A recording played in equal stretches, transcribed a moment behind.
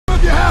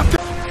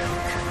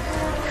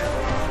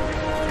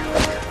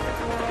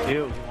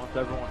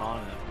left everyone on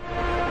it.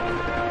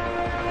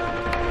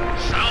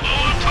 Salvo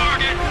on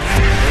target!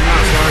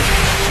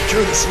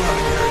 Secure the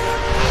surrounding area.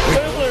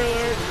 Spoiler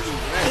alert.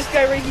 This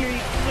guy right here,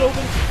 he's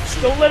open.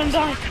 Don't let him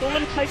die. Don't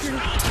let him die.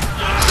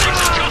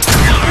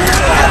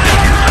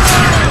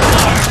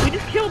 We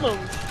just killed him.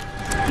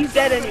 He's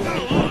dead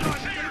anyway.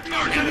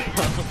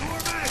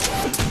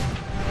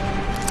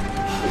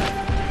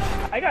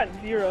 I got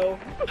 0.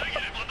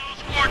 Negative on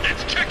those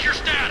coordinates. Check your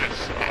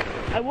status.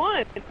 I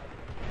won.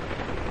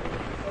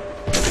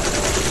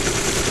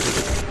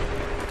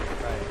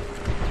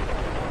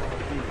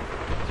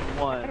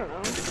 One. I don't know.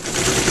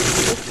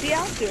 Let's see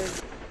out there.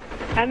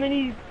 How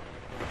many?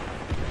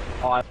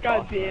 Oh,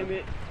 God damn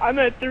it. I'm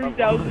at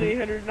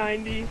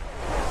 3,890.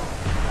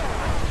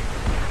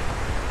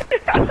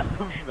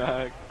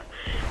 Max.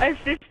 I have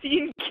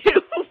 15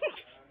 kills.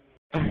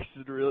 Max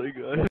is really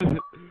good.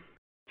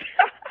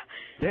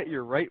 Get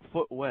your right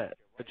foot wet.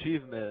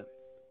 Achievement.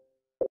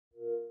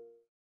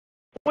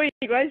 Wait,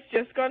 you guys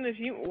just got an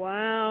achievement?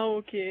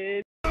 Wow,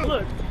 kid.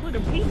 Look,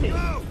 I'm painting.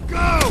 Go!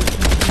 Go!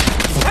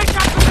 Take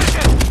that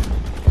position!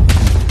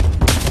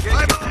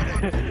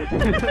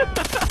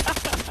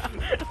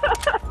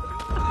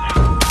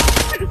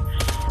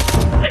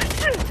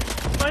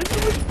 Mine's so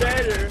much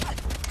better.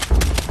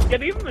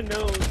 Gotta give him a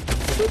nose.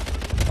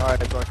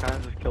 Alright, so I kind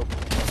of just killed him.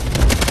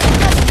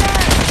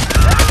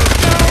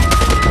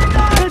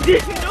 I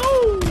didn't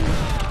know!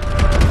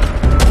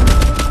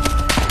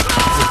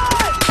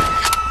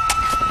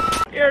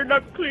 Air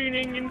duct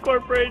cleaning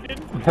incorporated.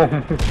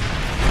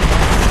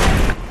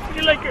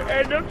 You like your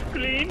air ducts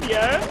clean?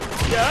 Yeah?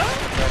 Yeah?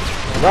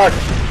 Rock,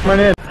 come on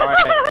in.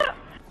 Alright.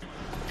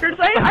 Curtis,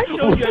 I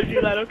showed you how to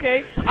do that,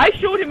 okay? I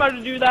showed him how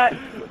to do that.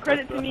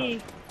 Credit to me.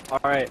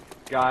 Alright,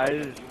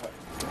 guys.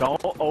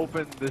 Don't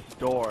open this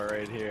door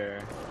right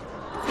here.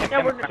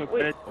 Yeah, we're not.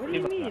 Wait, what do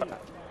you mean?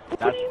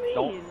 What do you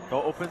mean?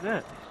 Don't open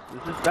this.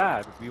 This is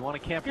bad. We want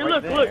to camp Here, right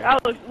look, there. look,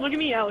 Alex. Look at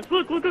me, Alex.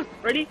 Look.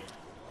 Ready?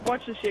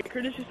 Watch this shit.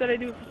 Curtis just said I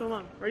do it for so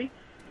long. Ready?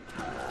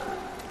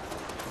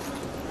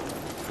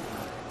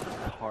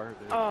 Hard.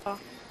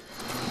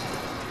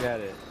 Get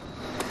it.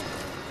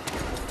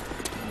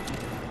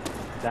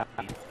 That.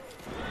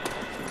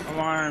 Come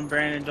on,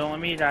 Brandon, don't let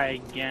me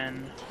die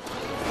again.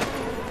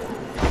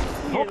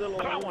 You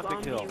little I want to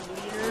kill. zombie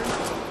leader.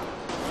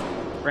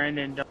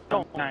 Brandon,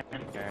 don't die.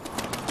 Okay.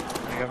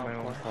 I got my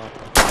own thought.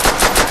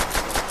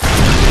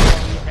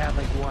 Yeah,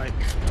 like what?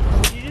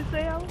 What did you just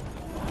say, Alex?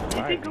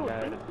 Did you go?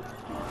 Dead.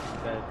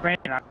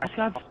 Brandon, I just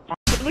got.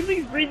 It looks like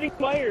he's breathing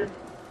fire.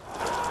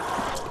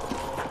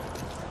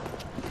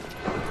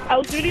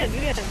 Alex, do it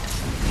again.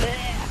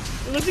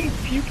 It looks like he's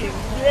puking.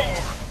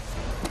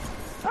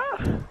 Ah.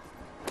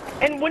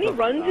 And when he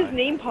runs, his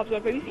name pops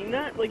up. Have you seen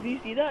that? Like, do you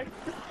see that?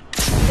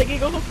 Like, it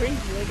goes all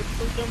crazy. Like, it's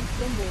so dumb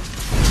symbol.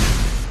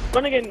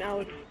 Run again,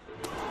 Alex.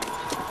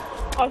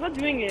 Oh, it's not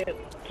doing it.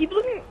 Keep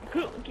looking.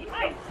 Keep.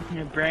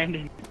 Yeah,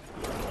 Brandon.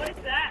 What is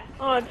that?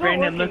 Oh, it's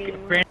Brandon, not look.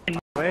 working Brandon.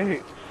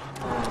 Wait.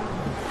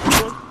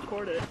 Let's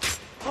record it.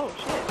 Oh,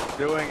 shit.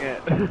 Doing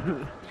it.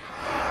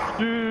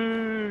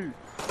 Dude.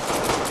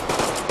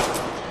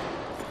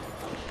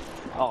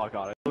 Oh, I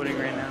got it. Loading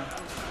right now.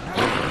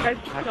 Guys,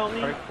 tell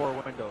me. Right 4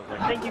 windows. Right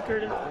Thank you,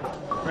 Curtis.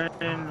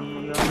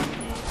 Brandon. You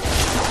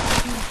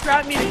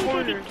trapped me in the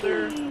corner,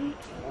 sir.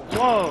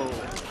 Whoa.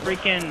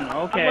 Freaking.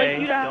 Okay. I'd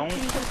like you to Don't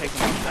take my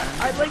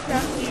time. I'd like to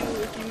ask you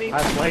if you may.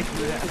 I'd like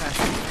to.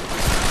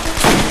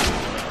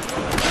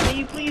 May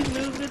you please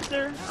move this,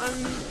 sir?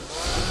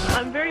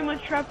 I'm very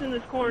much trapped in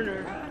this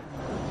corner.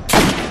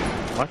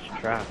 Much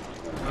trapped.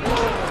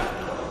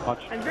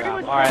 Much I'm very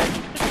trapped. much Alright.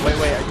 trapped.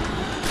 Wait.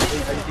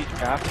 Are you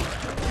trapped?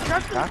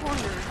 Trapped in the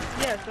corner.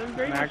 Yes, I'm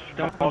very Max, much.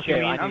 don't Okay, shoot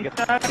me. I need I'm to get-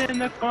 trapped in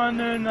the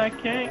corner and I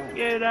can't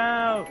get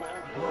out.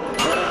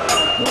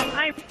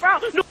 I'm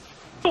proud. No,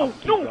 no,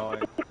 Keep no.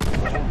 going.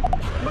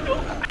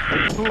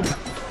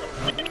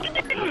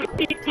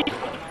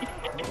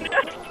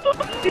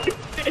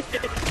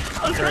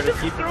 I was trying to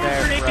Keep it throw a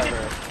there grenade.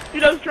 forever.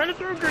 Dude, I was trying to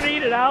throw a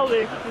grenade at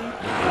Alex.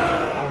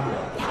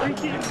 And...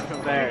 Keep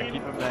him there.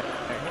 Keep him there. Keep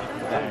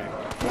him there.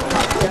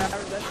 Yeah,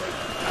 that's like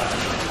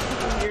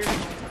weird.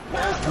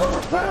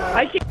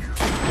 I can't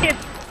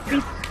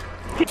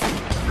be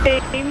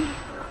tamed.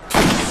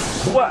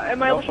 What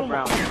am I Go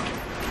around.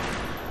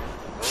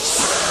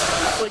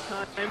 like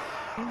time?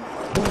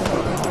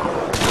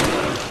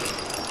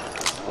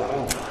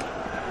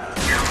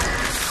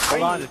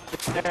 Hold on,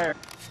 it's there.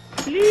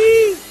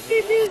 Please,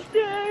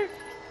 sister,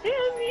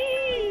 help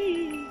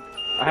me.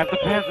 I have the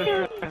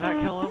panther. Can that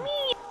kill him?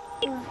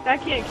 That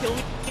can't kill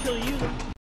me. Kill you.